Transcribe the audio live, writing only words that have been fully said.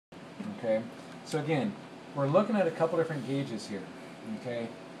Okay, so again, we're looking at a couple different gauges here. Okay,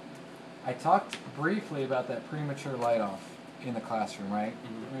 I talked briefly about that premature light off in the classroom, right?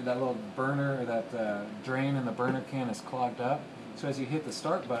 Mm-hmm. That little burner, or that drain in the burner can is clogged up. So as you hit the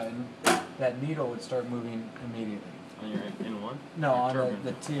start button, that needle would start moving immediately. On your N1? No, Your on turbine.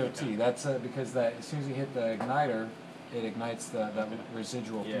 the TOT. Okay. That's because that as soon as you hit the igniter, it ignites that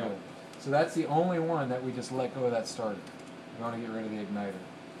residual Yeah. fuel. So that's the only one that we just let go of that starter. You want to get rid of the igniter.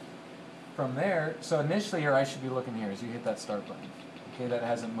 From there, so initially your eyes should be looking here as you hit that start button. Okay, that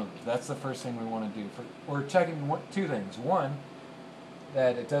hasn't moved. That's the first thing we want to do. We're checking two things. One,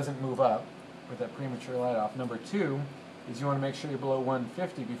 that it doesn't move up with that premature light off. Number two is you want to make sure you're below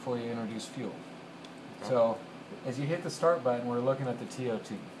 150 before you introduce fuel. Okay. So as you hit the start button, we're looking at the TOT.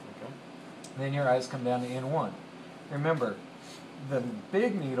 Okay. Then your eyes come down to N1. Remember, the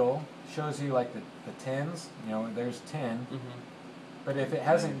big needle shows you like the tens. You know, there's 10. Mm-hmm. But if it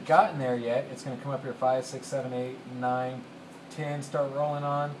hasn't gotten there yet, it's going to come up here 5, 6, 7, 8, 9, 10, start rolling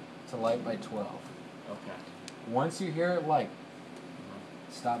on to light by 12. Okay. Once you hear it light,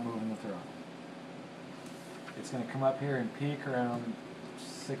 stop moving the throttle. It's going to come up here and peak around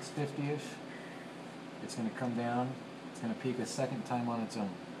 650-ish. It's going to come down. It's going to peak a second time on its own.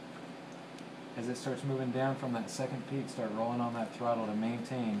 As it starts moving down from that second peak, start rolling on that throttle to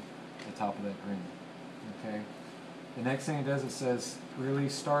maintain the top of that green. Okay. The next thing it does, it says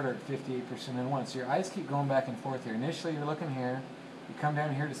release starter at 58% N1. So your eyes keep going back and forth here. Initially, you're looking here. You come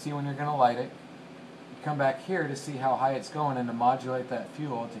down here to see when you're going to light it. You come back here to see how high it's going and to modulate that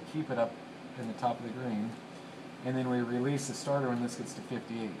fuel to keep it up in the top of the green. And then we release the starter when this gets to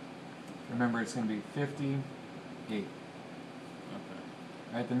 58. Remember, it's going to be 58. Okay.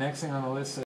 All right, the next thing on the list says